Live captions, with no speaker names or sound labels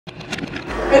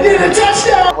I need a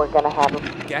touchdown! We're gonna have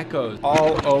geckos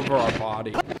all over our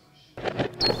body.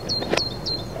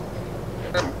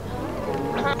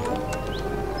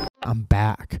 I'm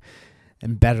back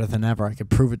and better than ever. I could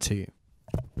prove it to you.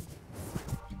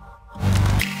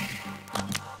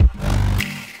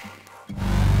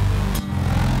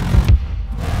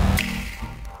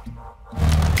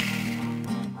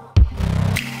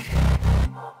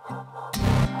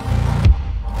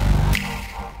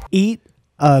 Eat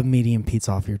a medium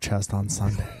pizza off your chest on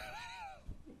Sunday.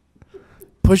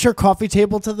 Push your coffee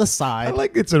table to the side. I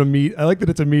like that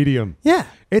it's a medium. Yeah.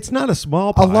 It's not a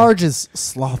small pie. A large is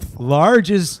slothful.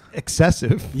 Large is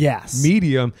excessive. Yes.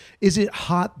 Medium. Is it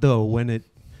hot, though, when it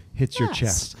hits your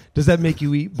chest? Does that make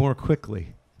you eat more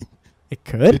quickly? It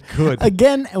could. It could.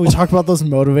 Again, we talked about those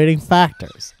motivating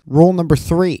factors. Rule number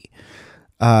 3.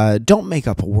 Don't make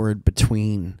up a word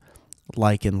between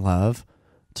like and love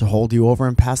to hold you over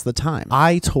and pass the time.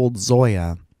 I told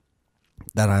Zoya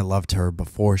that I loved her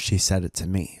before she said it to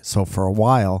me. So for a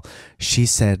while, she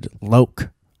said, "Loke,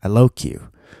 I loke you.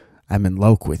 I'm in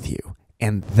loke with you."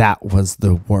 And that was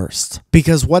the worst.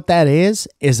 Because what that is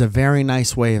a very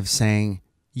nice way of saying,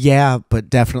 yeah, but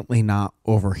definitely not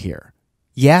over here.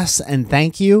 Yes, and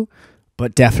thank you,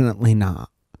 but definitely not.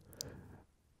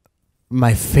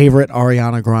 My favorite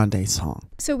Ariana Grande song.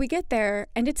 So we get there,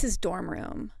 and it's his dorm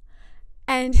room.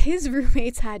 And his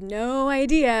roommates had no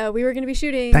idea we were going to be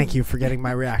shooting. Thank you for getting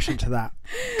my reaction to that.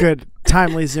 Good.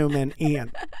 Timely zoom in,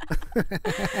 Ian.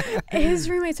 His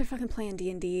roommates are fucking playing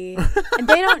D&D. And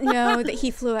they don't know that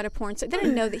he flew out of porn. So they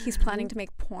didn't know that he's planning to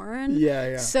make porn.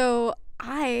 Yeah. So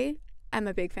I am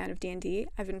a big fan of D&D.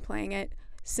 I've been playing it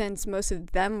since most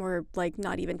of them were like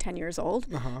not even 10 years old.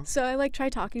 So I like try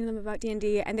talking to them about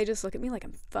D&D, and they just look at me like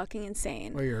I'm fucking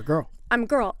insane. Well, you're a girl. I'm a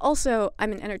girl. Also,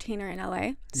 I'm an entertainer in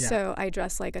LA, so I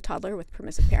dress like a toddler with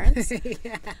permissive parents.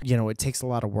 You know, it takes a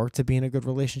lot of work to be in a good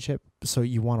relationship, so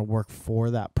you want to work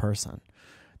for that person.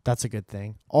 That's a good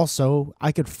thing. Also,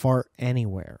 I could fart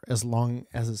anywhere as long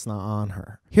as it's not on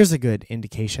her. Here's a good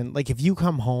indication. Like if you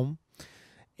come home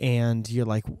and you're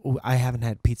like, I haven't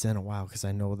had pizza in a while because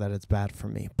I know that it's bad for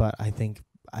me, but I think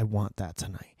I want that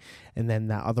tonight. And then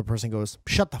that other person goes,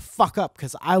 shut the fuck up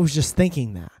because I was just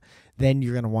thinking that. Then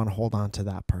you're going to want to hold on to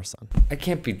that person. I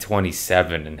can't be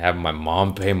 27 and have my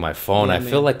mom pay my phone. Yeah, I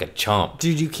feel like a chump.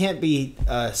 Dude, you can't be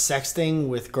sexting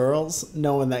with girls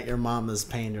knowing that your mom is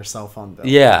paying your cell phone bill.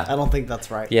 Yeah. I don't think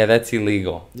that's right. Yeah, that's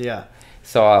illegal. Yeah.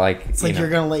 So I like... It's like you're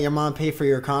going to let your mom pay for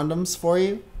your condoms for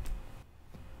you?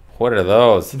 What are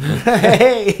those?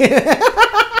 Hey!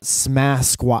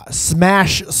 Smash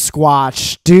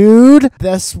Squatch, dude.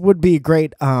 This would be a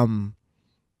great,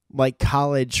 like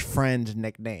college friend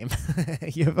nickname.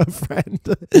 You have a friend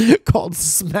called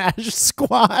Smash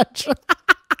Squatch.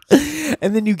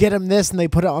 And then you get them this and they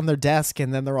put it on their desk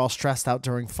and then they're all stressed out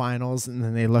during finals and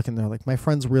then they look and they're like, my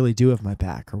friends really do have my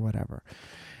back or whatever.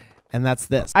 And that's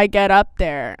this. I get up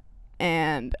there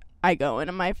and I go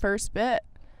into my first bit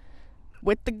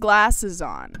with the glasses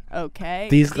on, okay?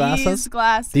 These glasses? These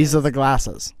glasses. These are the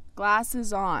glasses.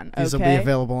 Glasses on, okay? These will be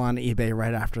available on eBay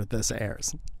right after this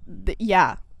airs.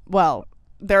 Yeah. Well,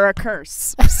 they're a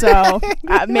curse, so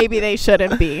maybe they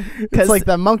shouldn't be. It's like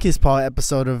the Monkey's Paw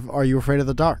episode of Are You Afraid of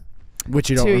the Dark? Which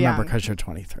you don't remember because you're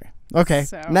 23. Okay,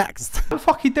 so. Next. What the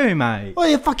fuck you doing, mate?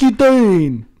 What the fuck you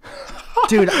doing?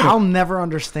 Dude, I'll never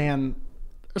understand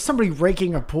somebody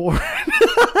raking a pool.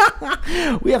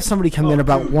 We have somebody come in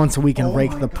about once a week and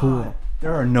rake the pool.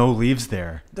 There are no leaves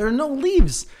there. There are no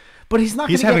leaves. But he's not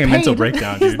going to get paid. He's having a mental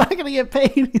breakdown, dude. He's not going to get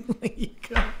paid.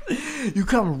 You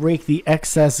come rake the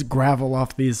excess gravel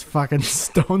off these fucking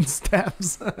stone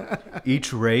steps.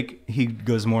 Each rake, he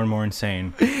goes more and more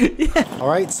insane. Yeah. All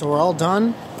right, so we're all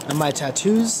done. And my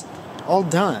tattoos, all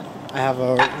done. I have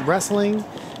a wrestling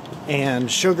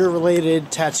and sugar-related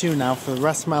tattoo now for the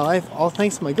rest of my life, all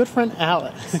thanks to my good friend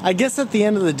Alex. I guess at the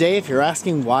end of the day, if you're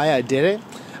asking why I did it,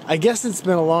 I guess it's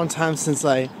been a long time since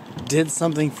I did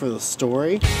something for the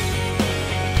story.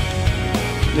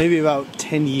 Maybe about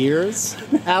 10 years.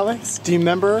 Alex, do you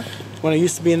remember when I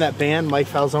used to be in that band, Mike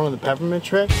Falzone and the Peppermint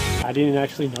Trick? I didn't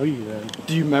actually know you then.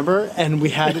 Do you remember? And we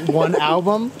had one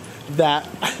album that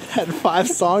had 5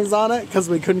 songs on it because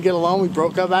we couldn't get along. We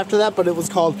broke up after that, but it was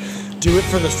called Do It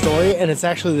for the Story, and it's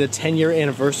actually the 10-year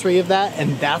anniversary of that,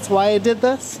 and that's why I did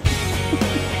this.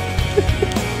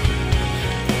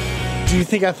 Do you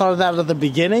think I thought of that at the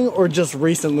beginning or just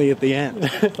recently at the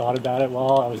end? Thought about it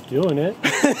while I was doing it.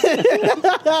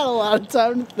 Had a lot of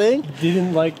time to think.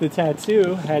 Didn't like the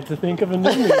tattoo. Had to think of a new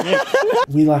meaning.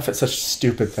 We laugh at such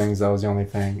stupid things, that was the only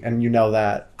thing. And you know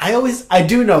that. I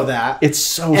do know that. It's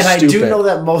so and stupid. I do know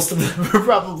that most of them are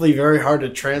probably very hard to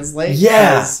translate.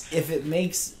 Yeah. Because if it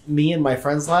makes me and my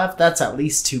friends laugh, that's at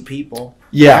least 2 people.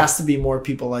 Yeah. There has to be more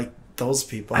people like those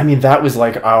people. I mean, that was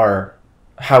like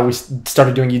how we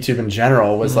started doing YouTube in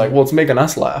general was like, well, it's making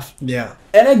us laugh. Yeah.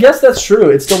 And I guess that's true.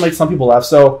 It still makes some people laugh.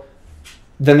 So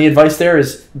then the advice there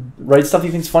is write stuff you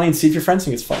think's funny and see if your friends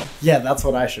think it's funny. Yeah, that's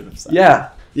what I should have said. Yeah.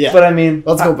 Yeah. But I mean...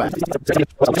 Let's go back.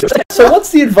 So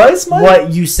what's the advice, Mike?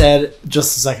 What you said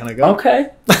just a second ago.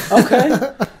 Okay.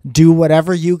 Okay. Do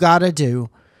whatever you gotta do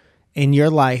in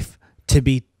your life to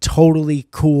be totally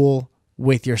cool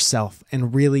with yourself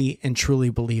and really and truly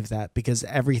believe that, because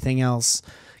everything else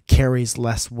carries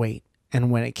less weight.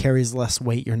 And when it carries less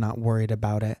weight, you're not worried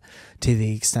about it to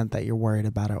the extent that you're worried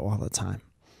about it all the time.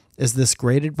 Is this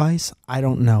great advice? I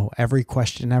don't know. Every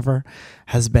question ever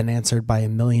has been answered by a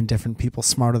million different people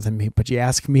smarter than me, but you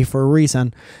ask me for a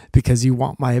reason because you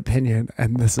want my opinion,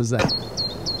 and this is it.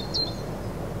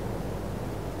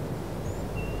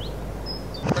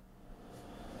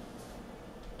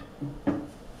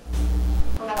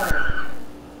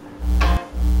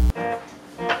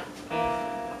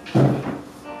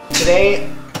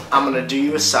 Today, I'm going to do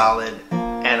you a solid,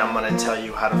 and I'm going to tell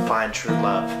you how to find true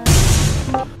love.